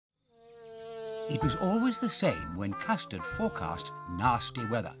It was always the same when Custard forecast nasty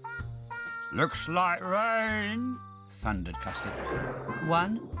weather. "Looks like rain," thundered Custard.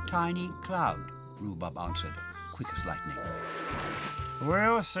 "One tiny cloud," Rhubarb answered, quick as lightning.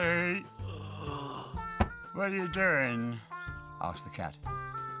 "We'll see." "What are you doing?" asked the cat.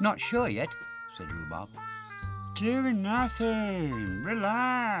 "Not sure yet," said Rhubarb. "Doing nothing.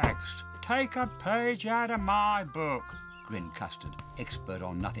 Relax. Take a page out of my book," grinned Custard, expert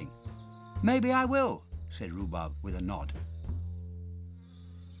on nothing. "Maybe I will," said Rhubarb with a nod.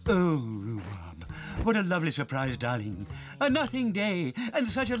 "Oh, Rhubarb, what a lovely surprise, darling. A nothing day, and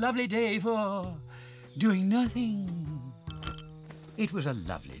such a lovely day for doing nothing." It was a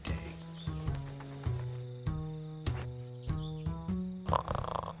lovely day.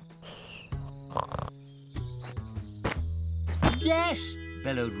 "Yes,"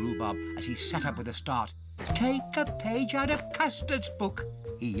 bellowed Rhubarb as he sat up with a start. "Take a page out of Custard's book,"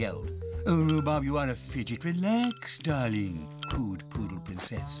 he yelled. "Oh, Rhubarb, you are a fidget. Relax, darling," cooed Poodle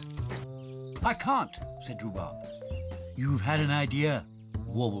Princess. "I can't," said Rhubarb. "You've had an idea,"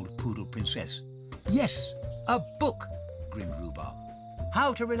 warbled Poodle Princess. "Yes, a book," grinned Rhubarb.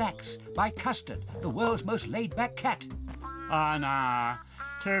 "How to Relax by Custard, the world's most laid-back cat." "Oh, no,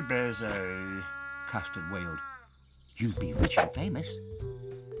 too busy," Custard wailed. "You'd be rich and famous.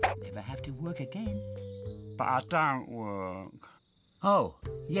 Never have to work again." "But I don't work." "Oh,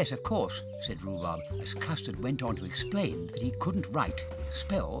 yes, of course," said Rhubarb, as Custard went on to explain that he couldn't write,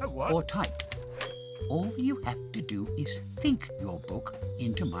 spell, or type. "All you have to do is think your book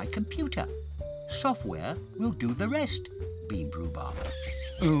into my computer. Software will do the rest," beamed Rhubarb.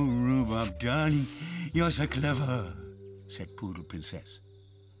 "Oh, Rhubarb, darling, you're so clever," said Poodle Princess.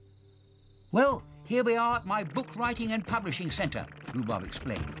 "Well, here we are at my book writing and publishing centre," Rhubarb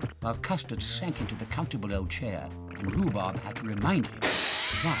explained, while Custard sank into the comfortable old chair and Rhubarb had to remind him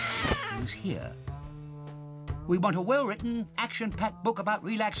why he was here. "We want a well-written, action-packed book about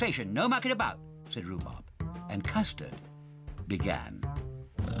relaxation, no mucking about," said Rhubarb, and Custard began.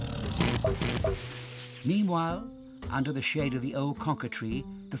 Meanwhile, under the shade of the old conker tree,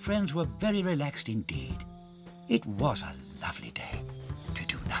 the friends were very relaxed indeed. It was a lovely day to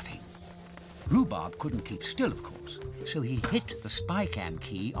do nothing. Rhubarb couldn't keep still, of course, so he hit the spy cam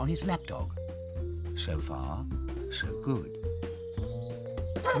key on his lapdog. So far, so good.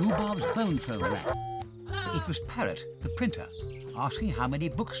 Rhubarb's bone phone rang. It was Parrot, the printer, asking how many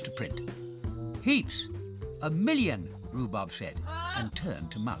books to print. "Heaps. 1,000,000, Rhubarb said, and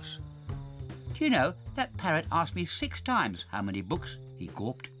turned to Mouse. "Do you know, that parrot asked me 6 times how many books," he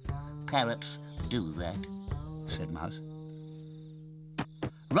gawped. "Parrots do that," said Mouse.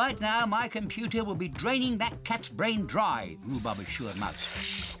 "Right now, my computer will be draining that cat's brain dry," Rhubarb assured Mouse,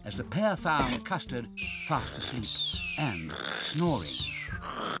 as the pair found Custard fast asleep and snoring.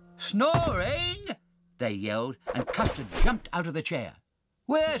 "Snoring?" they yelled, and Custard jumped out of the chair.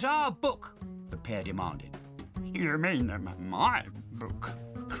 "Where's our book?" the pair demanded. "You mean my book?"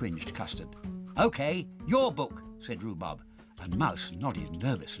 cringed Custard. "OK, your book," said Rhubarb, and Mouse nodded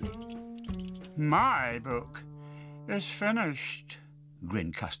nervously. "My book is finished,"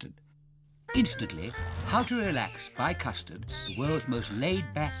 grinned Custard. Instantly, How to Relax by Custard, the world's most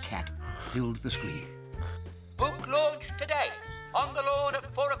laid-back cat, filled the screen. "Book launch today, on the lawn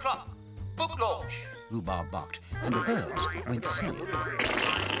at 4 o'clock. Book launch," Rhubarb barked, and the birds went silly.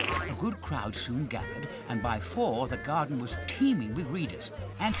 A good crowd soon gathered, and by 4 the garden was teeming with readers,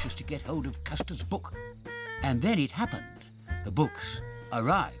 anxious to get hold of Custard's book. And then it happened. The books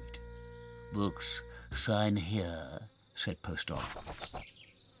arrived. "Books, sign here," said Post Dog.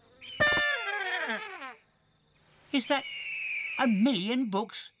 "Is that 1,000,000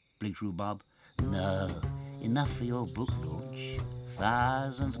 books?" blinked Rhubarb. "No, enough for your book launch.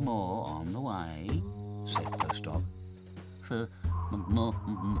 Thousands more on the way," said Post Dog. "More?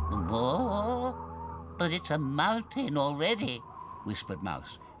 But it's a mountain already," whispered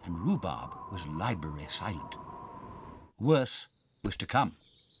Mouse, and Rhubarb was library silent. Worse was to come.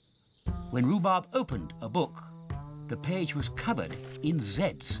 When Rhubarb opened a book, the page was covered in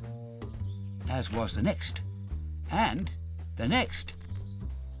Zs, as was the next, and the next.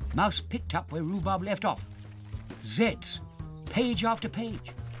 Mouse picked up where Rhubarb left off. Zs, page after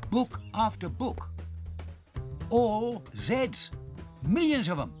page, book after book. All Zs, millions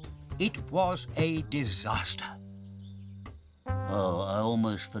of them. It was a disaster. "Oh, I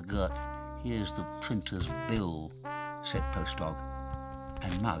almost forgot. Here's the printer's bill," said Post Dog,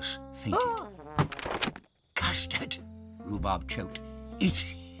 and Mouse fainted. "Custard," Rhubarb choked.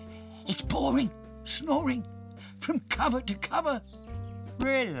 It's pouring, snoring, from cover to cover."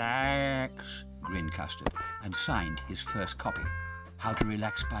 "Relax," grinned Custard, and signed his first copy. How to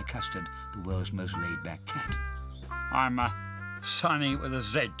Relax by Custard, the world's most laid-back cat. I'm signing it with a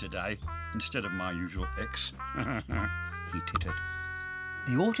Z today, instead of my usual X. He tittered.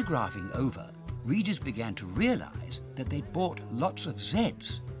 The autographing over, readers began to realise that they'd bought lots of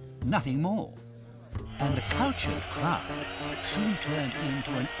Zs, nothing more. And the cultured crowd soon turned into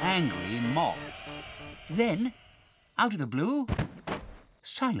an angry mob. Then, out of the blue,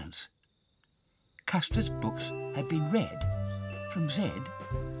 silence. Custard's books had been read from Z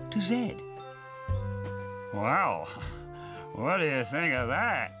to Z. Well, what do you think of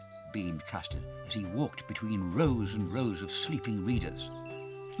that? Beamed Custard as he walked between rows and rows of sleeping readers.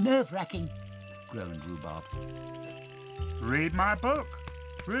 Nerve-wracking, groaned Rhubarb. Read my book.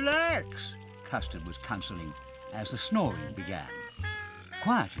 Relax. Custard was counselling as the snoring began.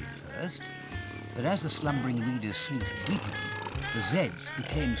 Quietly at first, but as the slumbering reader's sleep deepened, the Zs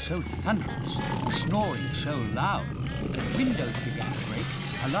became so thunderous, snoring so loud, that windows began to break,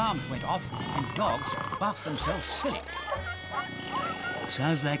 alarms went off, and dogs barked themselves silly.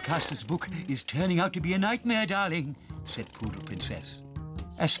 Sounds like Custard's book is turning out to be a nightmare, darling, said Poodle Princess.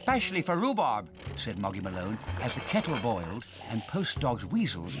 Especially for Rhubarb, said Moggy Malone, as the kettle boiled and Post Dog's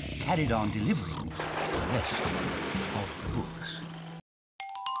weasels carried on delivering the rest of the books.